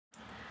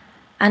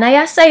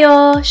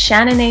안녕하세요,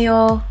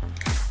 Shannon에요.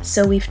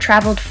 So we've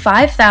traveled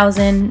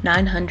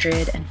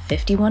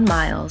 5,951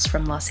 miles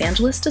from Los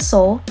Angeles to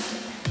Seoul.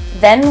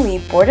 Then we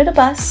boarded a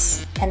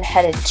bus and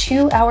headed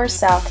 2 hours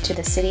south to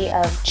the city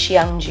of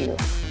Cheongju,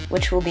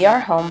 which will be our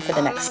home for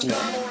the next year.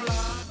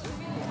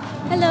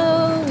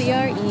 Hello, we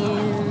are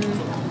in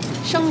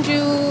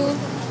Cheongju.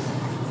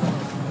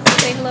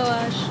 Say hello,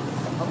 Ash.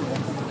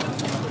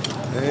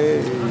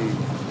 Hey.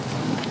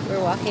 We're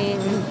walking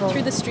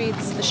through the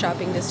streets, the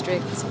shopping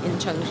district in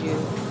Cheongju.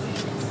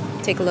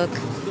 Take a look.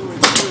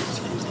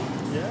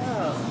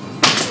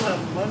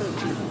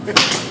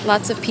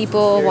 Lots of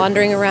people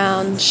wandering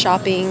around,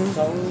 shopping,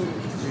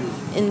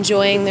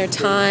 enjoying their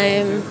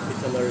time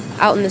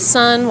out in the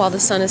sun while the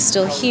sun is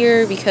still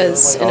here,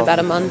 because in about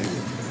a month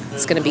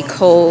it's going to be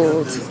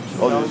cold.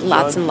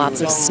 Lots and lots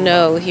of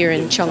snow here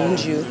in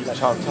Cheongju.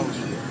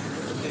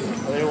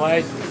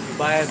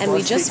 And we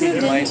just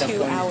moved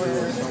into our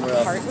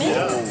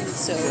apartment,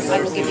 so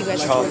I will give you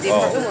guys a tour of the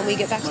apartment when we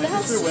get back to the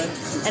house.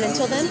 And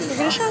until then, we're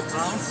going to shop.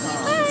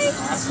 Bye!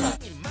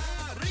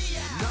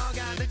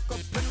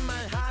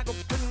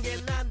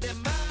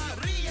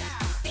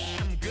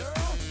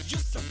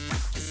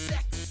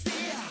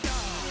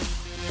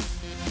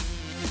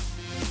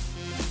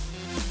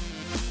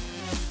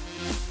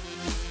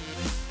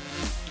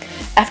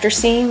 After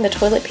seeing the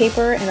toilet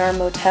paper in our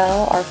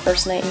motel our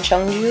first night in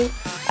Cheongju,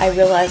 I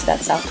realized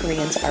that South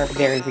Koreans are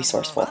very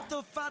resourceful.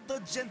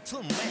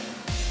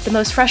 The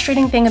most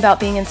frustrating thing about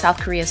being in South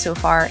Korea so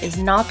far is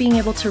not being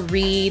able to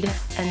read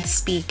and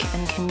speak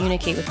and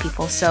communicate with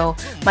people. So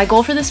my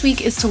goal for this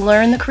week is to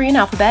learn the Korean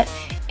alphabet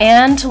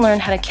and to learn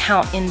how to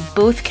count in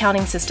both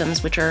counting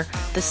systems, which are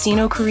the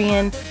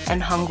Sino-Korean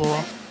and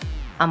Hangul.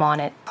 I'm on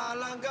it.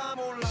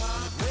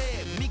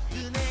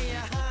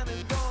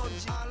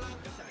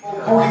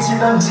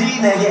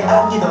 보이지던지 내게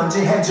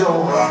안기던지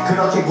해줘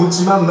그렇게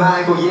묻지만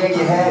말고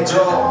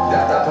얘기해줘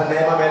답답한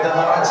내 맘에다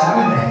너란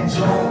잠을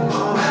내줘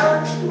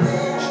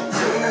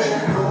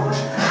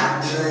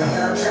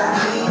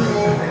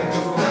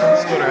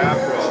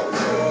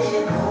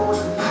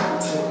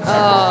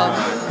Oh,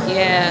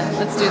 yeah,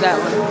 let's do that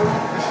one.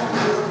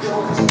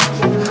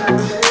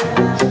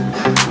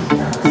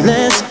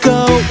 Let's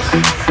go.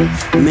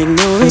 Make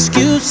no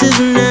excuses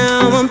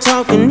now. I'm